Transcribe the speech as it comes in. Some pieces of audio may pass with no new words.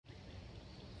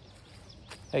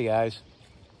Hey guys,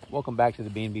 welcome back to the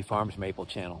B&B Farms Maple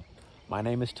channel. My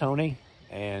name is Tony,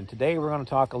 and today we're going to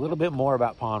talk a little bit more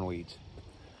about pond weeds.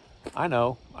 I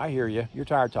know, I hear you, you're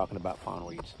tired talking about pond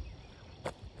weeds.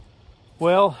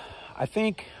 Well, I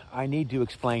think I need to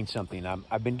explain something.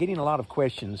 I've been getting a lot of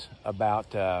questions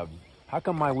about how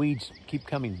come my weeds keep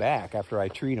coming back after I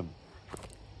treat them.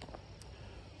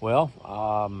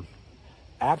 Well,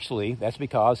 actually, that's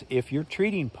because if you're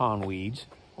treating pond weeds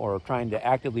or trying to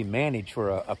actively manage for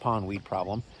a pond weed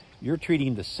problem, you're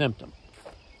treating the symptom.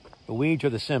 The weeds are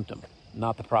the symptom,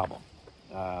 not the problem.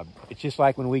 It's just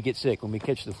like when we get sick, when we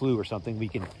catch the flu or something, we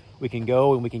can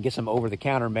go and we can get some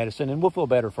over-the-counter medicine and we'll feel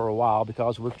better for a while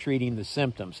because we're treating the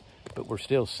symptoms, but we're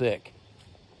still sick.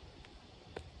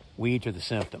 Weeds are the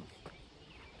symptom.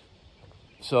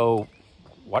 So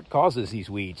what causes these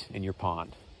weeds in your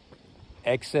pond?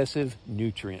 Excessive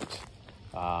nutrients.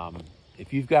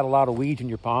 If you've got a lot of weeds in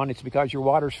your pond, it's because your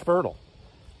water's fertile.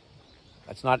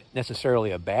 That's not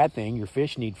necessarily a bad thing. Your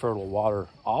fish need fertile water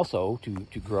also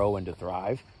to grow and to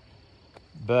thrive.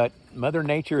 But Mother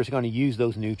Nature is going to use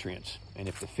those nutrients. And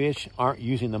if the fish aren't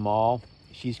using them all,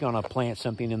 she's going to plant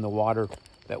something in the water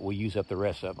that will use up the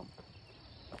rest of them.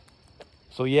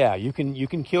 So yeah, you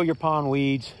can kill your pond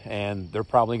weeds and they're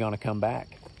probably going to come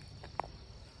back.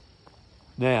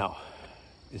 Now,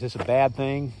 is this a bad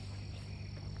thing?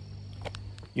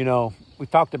 You know,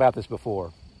 we've talked about this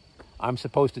before. I'm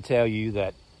supposed to tell you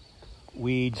that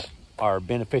weeds are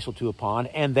beneficial to a pond,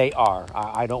 and they are.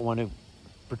 I don't want to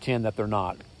pretend that they're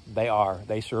not. They are.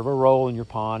 They serve a role in your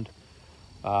pond.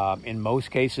 In most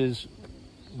cases,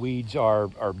 weeds are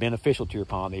beneficial to your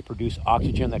pond. They produce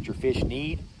oxygen that your fish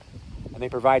need, and they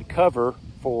provide cover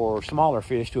for smaller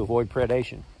fish to avoid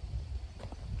predation.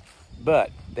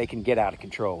 But they can get out of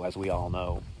control, as we all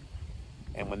know.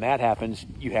 And when that happens,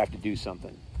 you have to do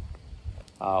something.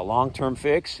 Long-term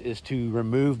fix is to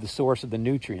remove the source of the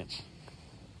nutrients.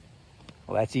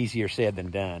 Well, that's easier said than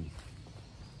done.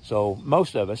 So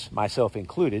most of us, myself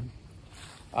included,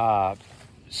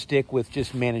 stick with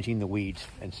just managing the weeds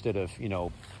instead of,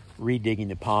 redigging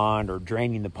the pond or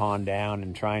draining the pond down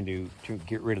and trying to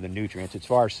get rid of the nutrients. It's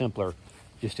far simpler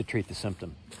just to treat the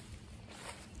symptom.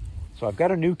 So I've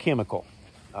got a new chemical,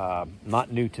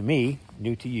 not new to me,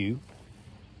 new to you.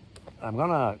 I'm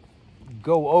gonna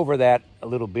go over that a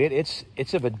little bit.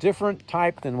 It's of a different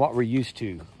type than what we're used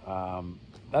to.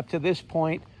 Up to this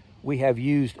point, we have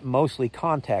used mostly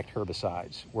contact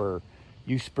herbicides, where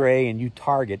you spray and you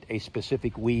target a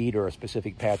specific weed or a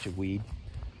specific patch of weed.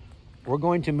 We're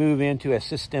going to move into a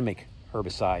systemic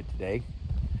herbicide today,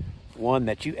 one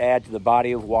that you add to the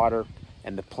body of water,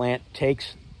 and the plant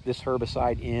takes this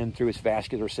herbicide in through its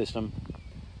vascular system,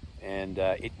 and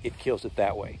it kills it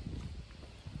that way.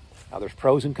 Now, there's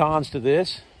pros and cons to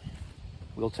this.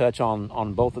 We'll touch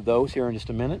on both of those here in just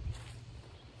a minute.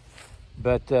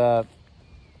 But the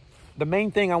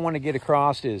main thing I want to get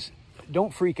across is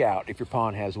don't freak out if your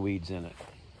pond has weeds in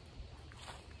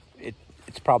it.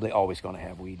 It's probably always going to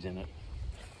have weeds in it.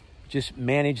 Just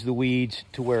manage the weeds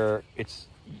to where it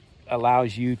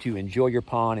allows you to enjoy your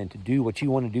pond and to do what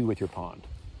you want to do with your pond.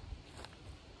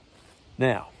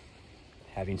 Now,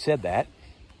 having said that,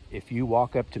 if you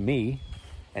walk up to me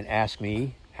and ask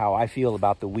me how I feel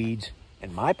about the weeds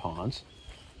in my ponds,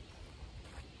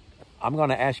 I'm going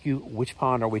to ask you, which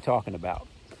pond are we talking about?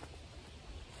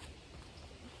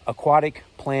 Aquatic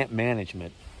plant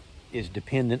management is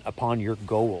dependent upon your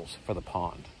goals for the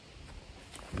pond.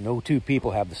 No two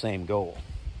people have the same goal.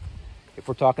 If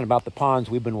we're talking about the ponds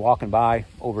we've been walking by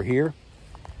over here,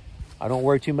 I don't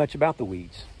worry too much about the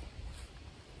weeds.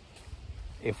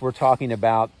 If we're talking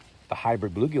about the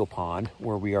hybrid bluegill pond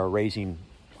where we are raising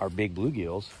our big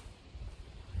bluegills,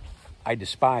 I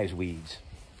despise weeds.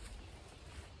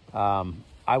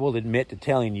 I will admit to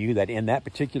telling you that in that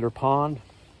particular pond,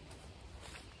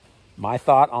 my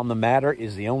thought on the matter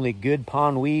is the only good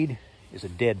pond weed is a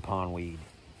dead pond weed.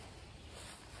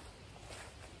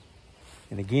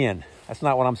 And again, that's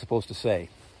not what I'm supposed to say.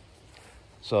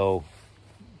 So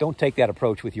don't take that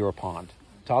approach with your pond.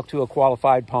 Talk to a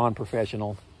qualified pond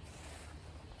professional.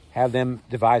 Have them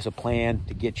devise a plan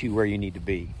to get you where you need to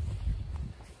be.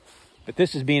 But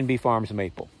this is B&B Farms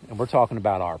Maple, and we're talking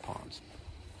about our ponds.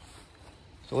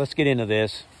 So let's get into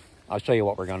this. I'll show you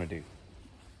what we're going to do.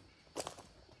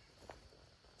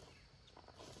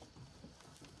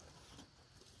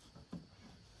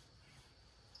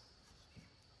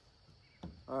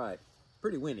 All right,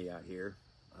 pretty windy out here.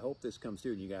 I hope this comes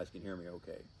through and you guys can hear me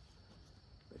okay.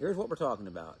 But here's what we're talking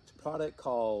about. It's a product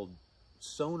called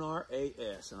Sonar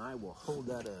AS, and I will hold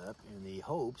that up in the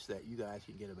hopes that you guys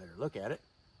can get a better look at it.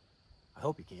 I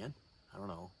hope you can. I don't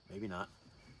know, maybe not.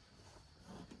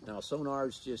 Now, Sonar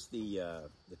is just the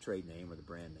trade name or the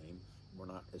brand name. We're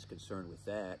not as concerned with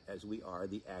that as we are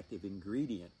the active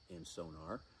ingredient in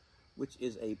Sonar, which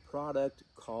is a product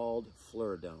called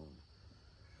Fluridone.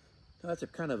 Now, that's a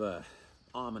kind of a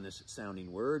ominous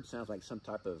sounding word. Sounds like some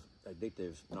type of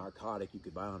addictive narcotic you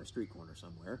could buy on a street corner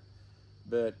somewhere.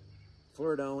 But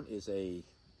Fluridone is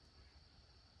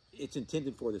it's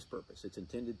intended for this purpose. It's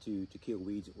intended to kill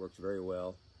weeds. It works very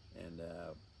well. And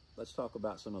let's talk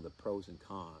about some of the pros and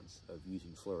cons of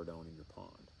using Fluridone in your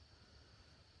pond.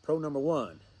 Pro number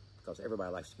one, because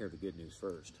everybody likes to hear the good news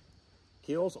first.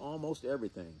 Kills almost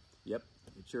everything. Yep,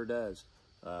 it sure does.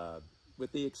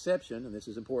 With the exception, and this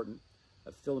is important,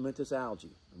 of filamentous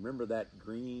algae. Remember that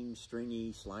green,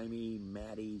 stringy, slimy,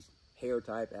 matty,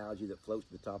 hair-type algae that floats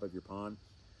to the top of your pond?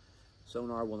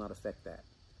 Sonar will not affect that.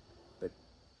 But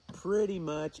pretty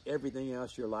much everything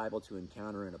else you're liable to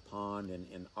encounter in a pond and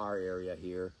in our area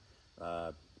here,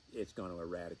 it's going to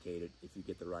eradicate it if you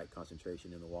get the right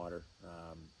concentration in the water.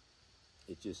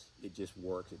 It just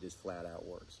works. It just flat out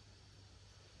works.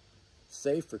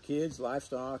 Safe for kids,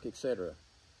 livestock, etc.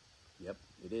 Yep,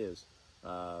 it is.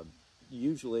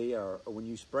 Usually, or when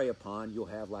you spray a pond, you'll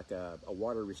have like a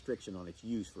water restriction on its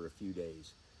use for a few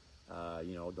days.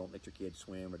 You know, don't let your kids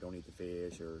swim, or don't eat the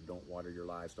fish, or don't water your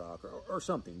livestock, or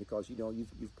something, because you know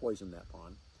you've poisoned that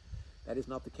pond. That is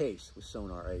not the case with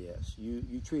Sonar AS.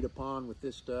 You treat a pond with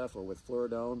this stuff or with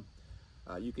Fluridone,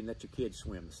 you can let your kids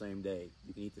swim the same day.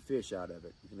 You can eat the fish out of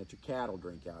it. You can let your cattle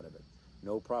drink out of it.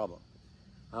 No problem.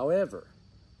 However,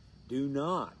 do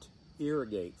not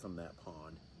irrigate from that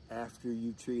pond after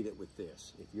you treat it with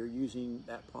this. If you're using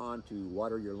that pond to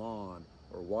water your lawn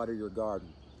or water your garden,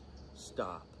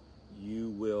 stop. You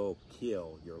will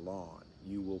kill your lawn.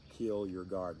 You will kill your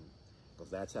garden,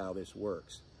 because that's how this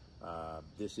works.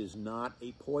 This is not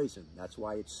a poison. That's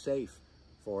why it's safe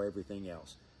for everything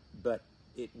else. But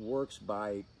it works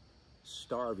by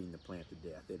starving the plant to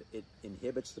death. It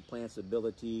inhibits the plant's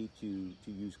ability to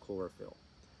use chlorophyll.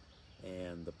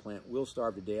 And the plant will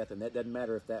starve to death, and that doesn't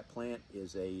matter if that plant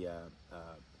is a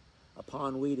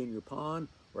pondweed in your pond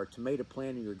or a tomato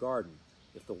plant in your garden.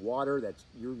 If the water that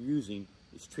you're using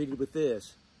is treated with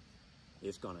this,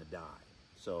 it's going to die.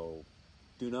 So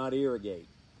do not irrigate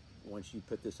once you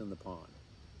put this in the pond.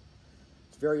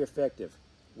 It's very effective.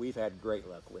 We've had great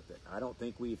luck with it. I don't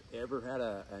think we've ever had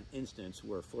an instance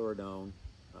where Fluridone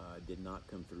did not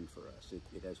come through for us.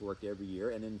 It has worked every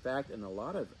year, and in fact, in a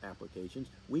lot of applications,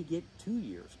 we get 2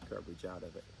 years coverage out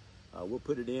of it. We'll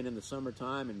put it in the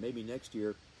summertime, and maybe next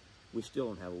year we still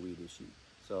don't have a weed issue.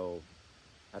 So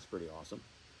that's pretty awesome.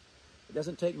 It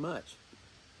doesn't take much.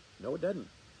 No, it doesn't.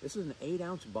 This is an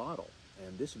 8-ounce bottle,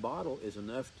 and this bottle is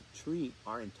enough to treat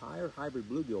our entire hybrid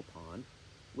bluegill pond,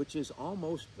 which is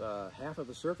almost half of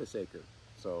a surface acre.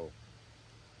 So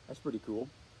that's pretty cool.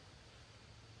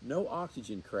 No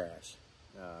oxygen crash.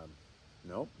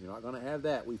 Nope, you're not going to have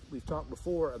that. We've talked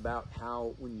before about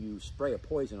how when you spray a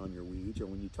poison on your weeds or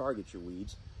when you target your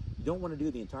weeds, you don't want to do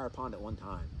the entire pond at one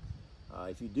time.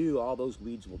 If you do, all those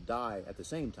weeds will die at the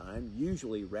same time,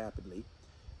 usually rapidly.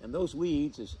 And those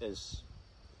weeds, as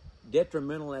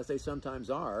detrimental as they sometimes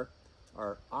are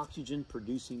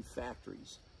oxygen-producing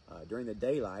factories. During the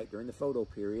daylight, during the photo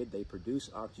period, they produce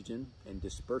oxygen and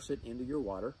disperse it into your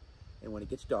water. And when it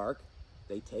gets dark,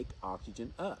 they take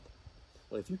oxygen up.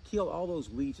 Well, if you kill all those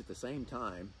weeds at the same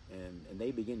time and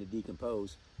they begin to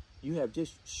decompose, you have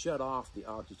just shut off the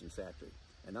oxygen factory.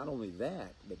 And not only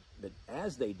that, but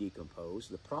as they decompose,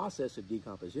 the process of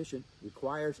decomposition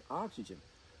requires oxygen.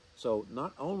 So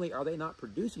not only are they not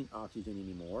producing oxygen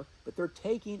anymore, but they're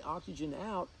taking oxygen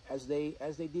out as they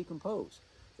decompose.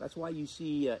 That's why you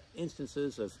see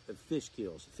instances of fish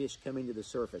kills, fish coming to the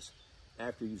surface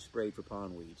after you've sprayed for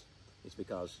pond weeds. It's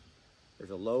because there's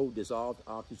a low dissolved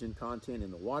oxygen content in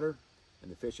the water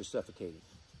and the fish are suffocating.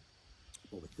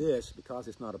 Well, with this, because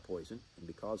it's not a poison and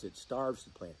because it starves the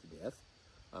plant to death,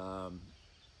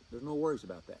 there's no worries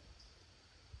about that.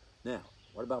 Now,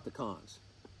 what about the cons?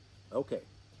 Okay,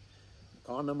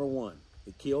 con number one,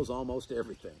 it kills almost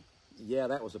everything. Yeah,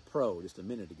 that was a pro just a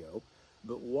minute ago,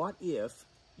 but what if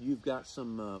you've got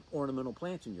some ornamental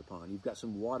plants in your pond? You've got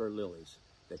some water lilies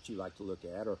that you like to look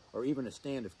at, or even a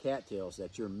stand of cattails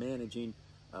that you're managing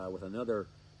with another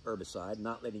herbicide,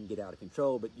 not letting get out of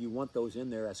control, but you want those in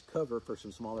there as cover for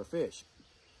some smaller fish.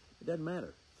 It doesn't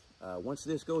matter. Once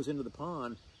this goes into the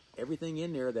pond, everything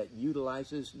in there that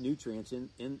utilizes nutrients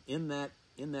in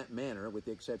that manner, with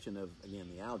the exception of, again,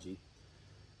 the algae,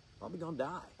 probably gonna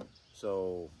die.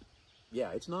 So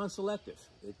yeah, it's non-selective.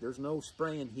 There's no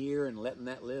spraying here and letting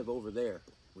that live over there.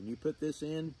 When you put this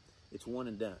in, it's one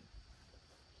and done.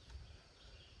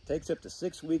 Takes up to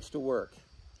 6 weeks to work.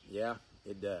 Yeah,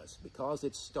 it does. Because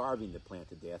it's starving the plant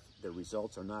to death, the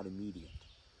results are not immediate.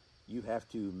 You have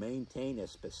to maintain a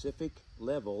specific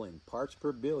level in parts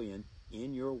per billion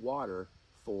in your water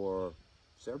for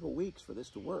several weeks for this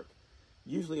to work.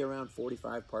 Usually around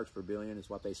 45 parts per billion is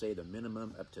what they say, the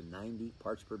minimum, up to 90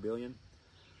 parts per billion.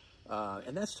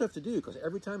 And that's tough to do because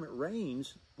every time it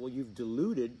rains, well, you've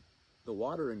diluted the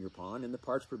water in your pond and the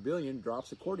parts per billion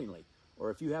drops accordingly.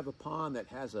 Or if you have a pond that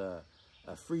has a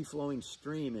free-flowing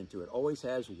stream into it, always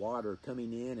has water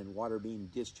coming in and water being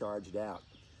discharged out,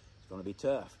 it's going to be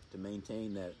tough to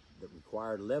maintain the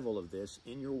required level of this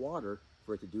in your water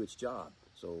for it to do its job.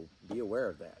 So be aware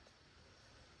of that.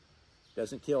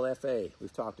 Doesn't kill FA.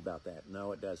 We've talked about that.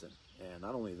 No, it doesn't. And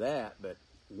not only that, but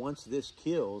once this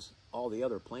kills all the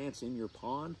other plants in your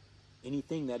pond,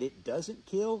 anything that it doesn't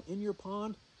kill in your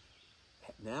pond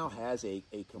now has a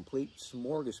complete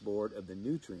smorgasbord of the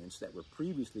nutrients that were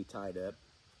previously tied up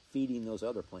feeding those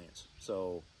other plants.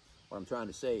 So what I'm trying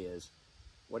to say is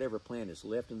whatever plant is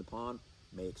left in the pond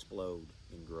may explode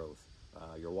in growth.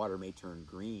 Your water may turn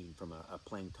green from a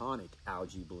planktonic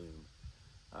algae bloom.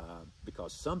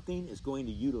 Because something is going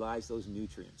to utilize those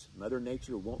nutrients. Mother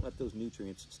Nature won't let those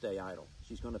nutrients stay idle.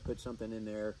 She's going to put something in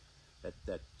there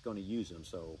that's going to use them.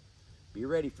 So be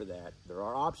ready for that. There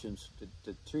are options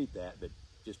to treat that, but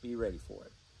just be ready for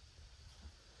it.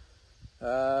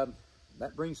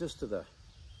 That brings us to the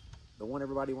one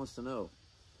everybody wants to know.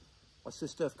 What's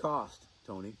this stuff cost,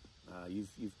 Tony?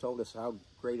 You've told us how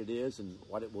great it is and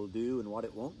what it will do and what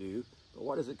it won't do, but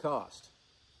what does it cost?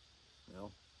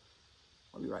 Well,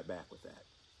 I'll be right back with that.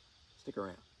 Stick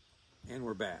around. And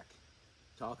we're back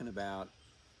talking about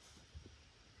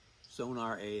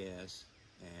Sonar AS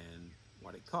and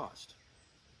what it cost.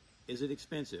 Is it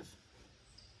expensive?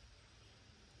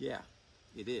 Yeah,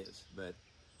 it is, but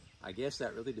I guess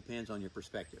that really depends on your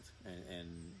perspective.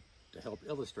 And to help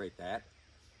illustrate that,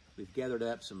 we've gathered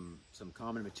up some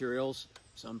common materials,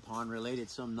 some pond related,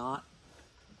 some not,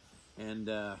 and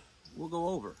we'll go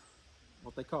over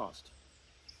what they cost.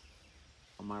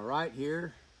 On my right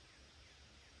here,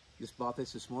 just bought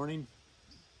this morning,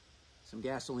 some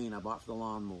gasoline I bought for the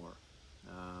lawnmower.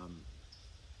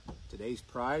 Today's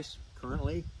price,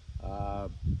 currently,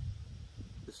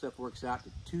 this stuff works out to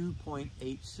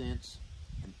 2.8 cents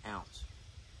an ounce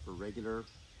for regular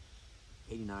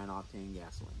 89 octane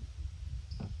gasoline.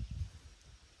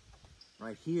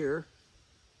 Right here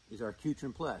is our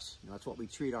Q-Trim Plus. You know, that's what we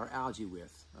treat our algae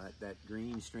with, that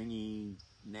green, stringy,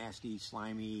 nasty,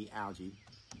 slimy algae,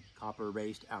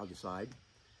 copper-based algicide.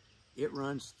 It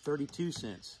runs 32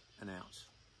 cents an ounce.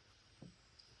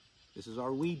 This is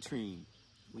our weed tream.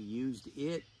 We used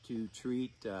it to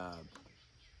treat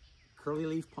curly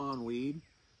leaf pondweed.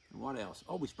 And what else?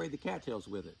 Oh, we sprayed the cattails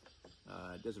with it.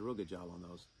 It does a real good job on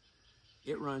those.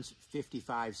 It runs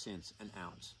 55 cents an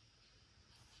ounce.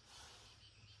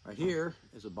 Right here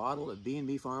is a bottle of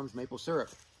B&B Farms maple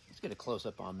syrup. Let's get a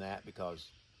close-up on that because,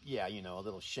 yeah, you know, a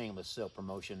little shameless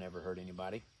self-promotion never hurt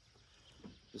anybody.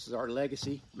 This is our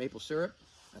Legacy maple syrup.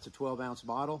 That's a 12-ounce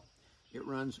bottle. It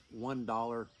runs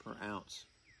 $1 per ounce.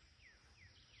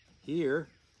 Here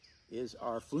is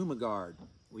our Flumigard.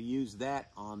 We use that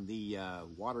on the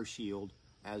water shield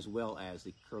as well as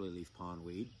the curly leaf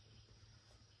pondweed.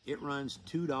 It runs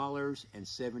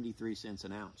 $2.73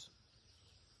 an ounce.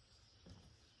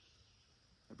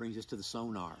 That brings us to the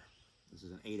Sonar. This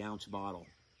is an 8-ounce bottle.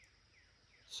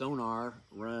 Sonar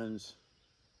runs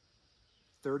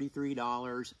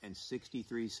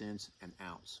 $33.63 an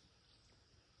ounce.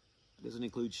 It doesn't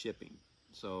include shipping.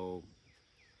 So,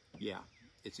 yeah,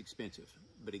 it's expensive.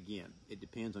 But again, it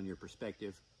depends on your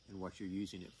perspective and what you're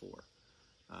using it for.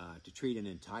 To treat an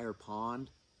entire pond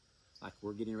like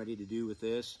we're getting ready to do with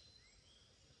this,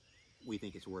 we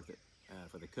think it's worth it.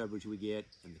 For the coverage we get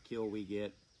and the kill we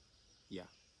get, yeah,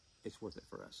 it's worth it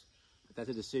for us. But that's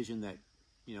a decision that,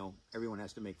 you know, everyone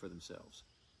has to make for themselves.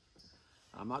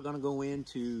 I'm not going to go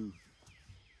into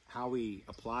how we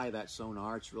apply that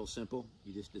Sonar. It's real simple.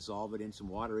 You just dissolve it in some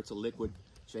water. It's a liquid.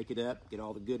 Shake it up, get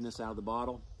all the goodness out of the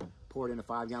bottle, pour it in a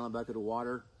 5-gallon bucket of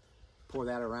water, pour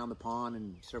that around the pond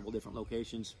in several different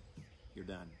locations. You're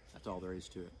done. That's all there is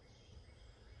to it.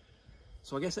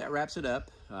 So I guess that wraps it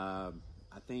up. I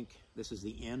think this is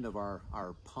the end of our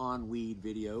pond weed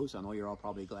videos. I know you're all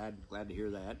probably glad to hear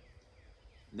that.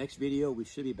 Next video, we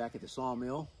should be back at the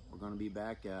sawmill. We're going to be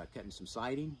back cutting some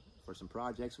siding for some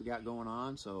projects we got going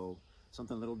on. So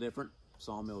something a little different.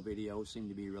 Sawmill videos seem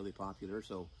to be really popular.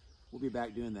 So we'll be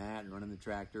back doing that and running the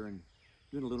tractor and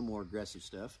doing a little more aggressive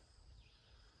stuff.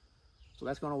 So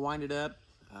that's going to wind it up.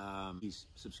 Please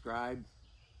subscribe,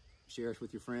 share us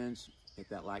with your friends, hit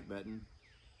that like button,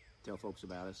 tell folks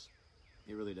about us.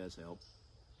 It really does help.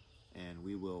 And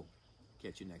we will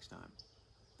catch you next time.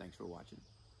 Thanks for watching.